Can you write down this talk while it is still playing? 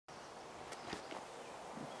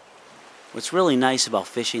What's really nice about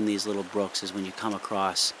fishing these little brooks is when you come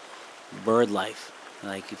across bird life.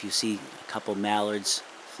 Like if you see a couple mallards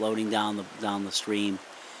floating down the stream,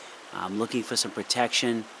 looking for some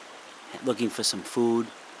protection, looking for some food.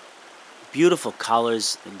 Beautiful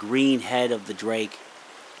colors, the green head of the drake,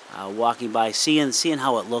 walking by, seeing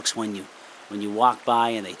how it looks when you walk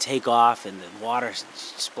by and they take off and the water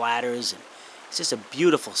splatters. And it's just a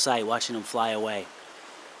beautiful sight watching them fly away.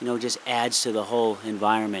 You know, it just adds to the whole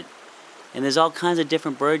environment. And there's all kinds of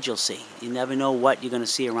different birds you'll see. You never know what you're going to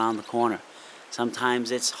see around the corner. Sometimes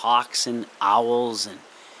it's hawks and owls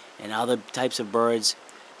and other types of birds.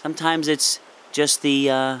 Sometimes it's just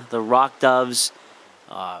the rock doves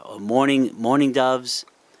or morning doves.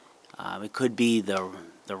 It could be the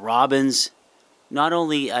robins. Not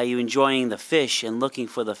only are you enjoying the fish and looking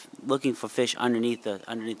for fish underneath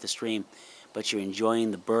the stream, but you're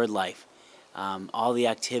enjoying the bird life, all the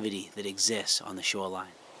activity that exists on the shoreline.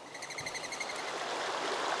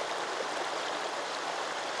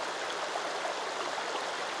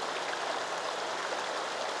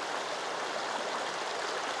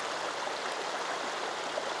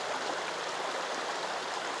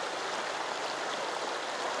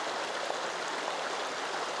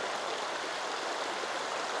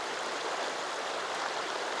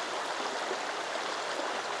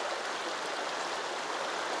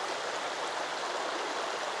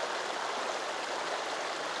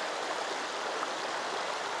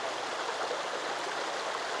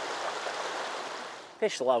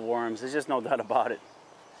 Fish love worms, there's just no doubt about it.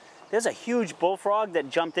 There's a huge bullfrog that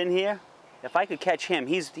jumped in here. If I could catch him,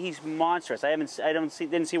 he's monstrous. I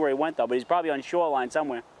didn't see where he went though, but he's probably on shoreline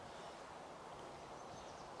somewhere.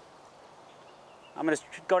 I'm gonna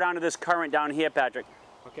go down to this current down here, Patrick.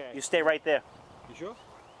 Okay. You stay right there. You sure?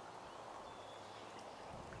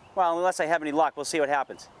 Well, unless I have any luck, we'll see what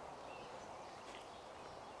happens.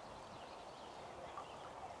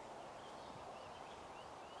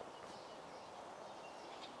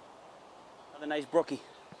 Another nice brookie.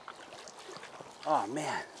 Oh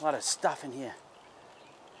man, a lot of stuff in here.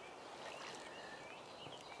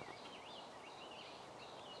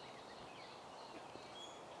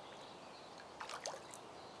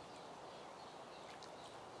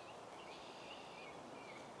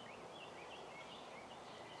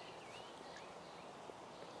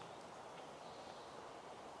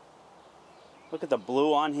 Look at the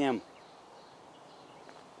blue on him.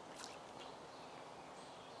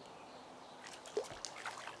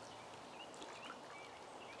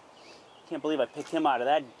 Can't believe I picked him out of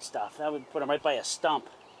that stuff. That would put him right by a stump.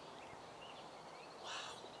 Wow.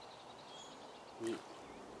 Neat.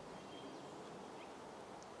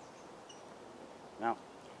 Now,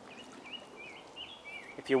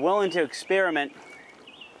 if you're willing to experiment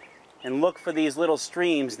and look for these little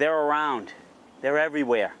streams, they're around. They're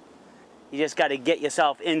everywhere. You just got to get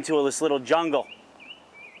yourself into this little jungle,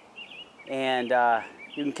 and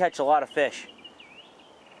you can catch a lot of fish.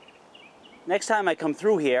 Next time I come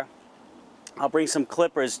through here, I'll bring some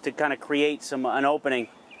clippers to kind of create an opening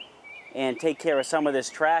and take care of some of this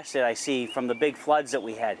trash that I see from the big floods that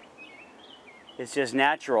we had. It's just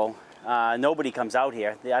natural. Nobody comes out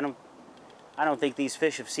here. I don't think these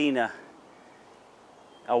fish have seen a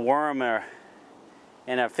worm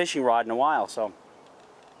and a fishing rod in a while. So.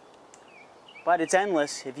 But it's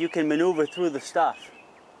endless if you can maneuver through the stuff.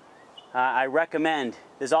 I recommend.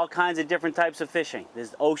 There's all kinds of different types of fishing.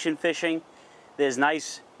 There's ocean fishing. There's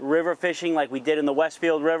nice river fishing like we did in the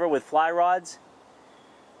Westfield River with fly rods.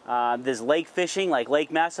 There's lake fishing like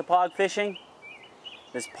Lake Massapog fishing.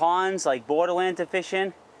 There's ponds like Borderland to fish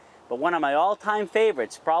in. But one of my all-time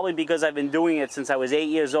favorites, probably because I've been doing it since I was 8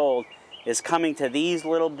 years old, is coming to these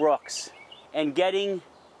little brooks and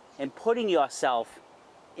putting yourself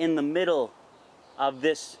in the middle of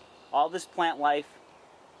all this plant life,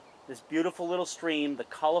 this beautiful little stream, the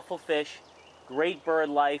colorful fish, great bird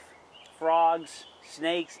life, frogs,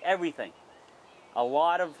 snakes, everything. A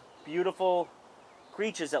lot of beautiful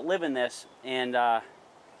creatures that live in this, and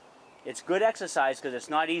it's good exercise because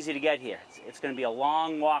it's not easy to get here. It's going to be a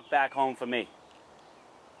long walk back home for me.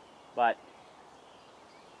 But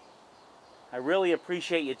I really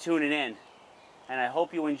appreciate you tuning in, and I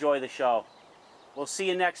hope you enjoy the show. We'll see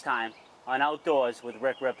you next time on Outdoors with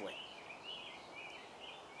Rick Ripley.